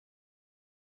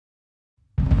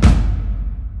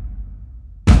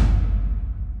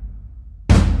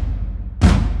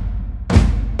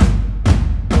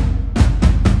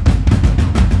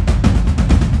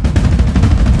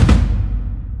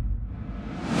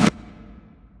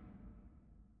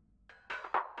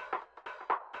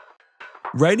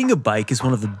Riding a bike is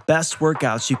one of the best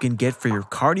workouts you can get for your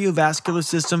cardiovascular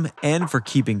system and for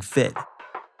keeping fit.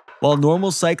 While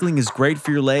normal cycling is great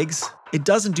for your legs, it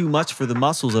doesn't do much for the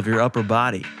muscles of your upper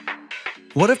body.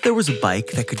 What if there was a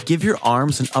bike that could give your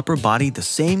arms and upper body the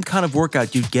same kind of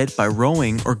workout you'd get by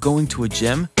rowing or going to a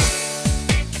gym?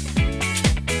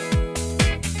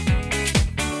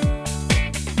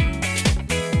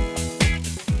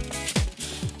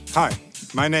 Hi,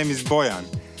 my name is Bojan,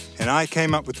 and I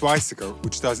came up with Twicycle,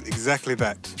 which does exactly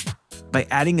that. By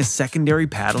adding a secondary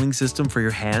paddling system for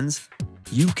your hands,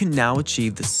 you can now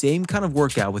achieve the same kind of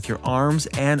workout with your arms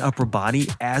and upper body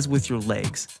as with your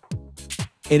legs.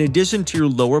 In addition to your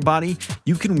lower body,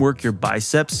 you can work your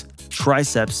biceps,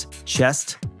 triceps,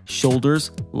 chest,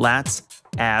 shoulders, lats,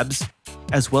 abs,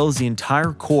 as well as the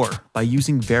entire core by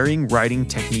using varying riding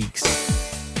techniques.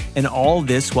 And all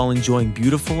this while enjoying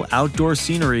beautiful outdoor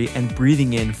scenery and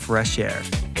breathing in fresh air.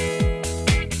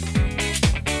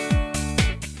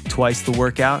 Twice the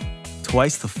workout,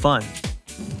 twice the fun.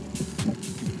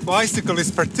 Twicycle is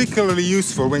particularly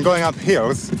useful when going up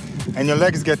hills and your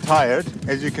legs get tired,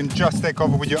 as you can just take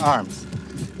over with your arms.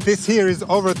 This here is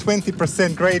over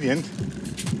 20% gradient,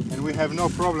 and we have no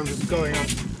problem just going up.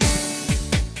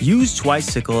 Use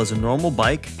Twicycle as a normal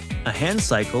bike, a hand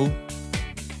cycle,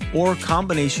 or a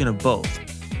combination of both.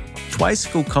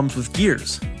 Twicycle comes with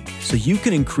gears, so you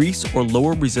can increase or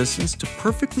lower resistance to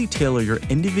perfectly tailor your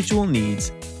individual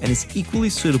needs and is equally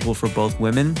suitable for both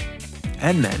women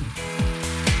and men.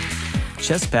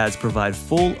 Chest pads provide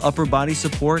full upper body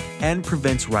support and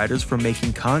prevents riders from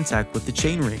making contact with the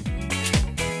chainring.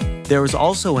 There is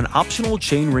also an optional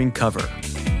chainring cover.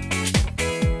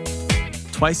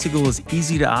 Twicycle is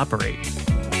easy to operate.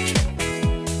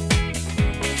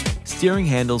 Steering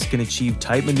handles can achieve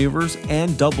tight maneuvers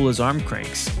and double as arm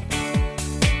cranks.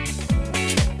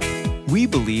 We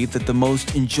believe that the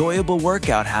most enjoyable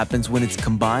workout happens when it's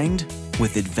combined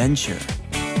with adventure.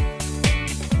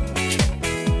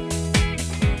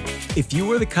 If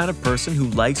you are the kind of person who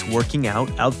likes working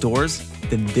out outdoors,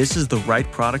 then this is the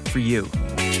right product for you.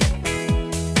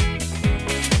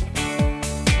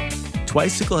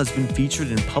 Twicycle has been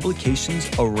featured in publications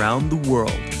around the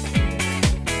world.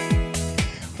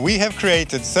 We have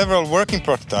created several working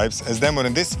prototypes as demoed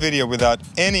in this video without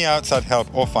any outside help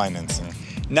or financing.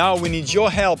 Now we need your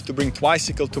help to bring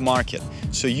Twicycle to market,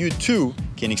 so you too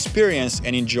can experience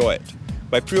and enjoy it.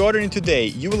 By pre-ordering today,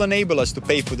 you will enable us to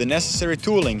pay for the necessary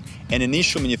tooling and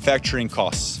initial manufacturing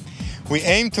costs. We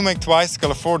aim to make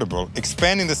Twicycle affordable,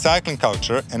 expanding the cycling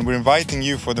culture, and we're inviting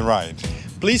you for the ride.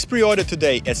 Please pre-order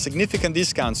today at significant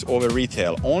discounts over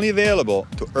retail, only available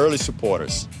to early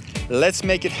supporters. Let's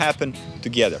make it happen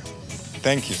together.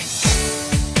 Thank you.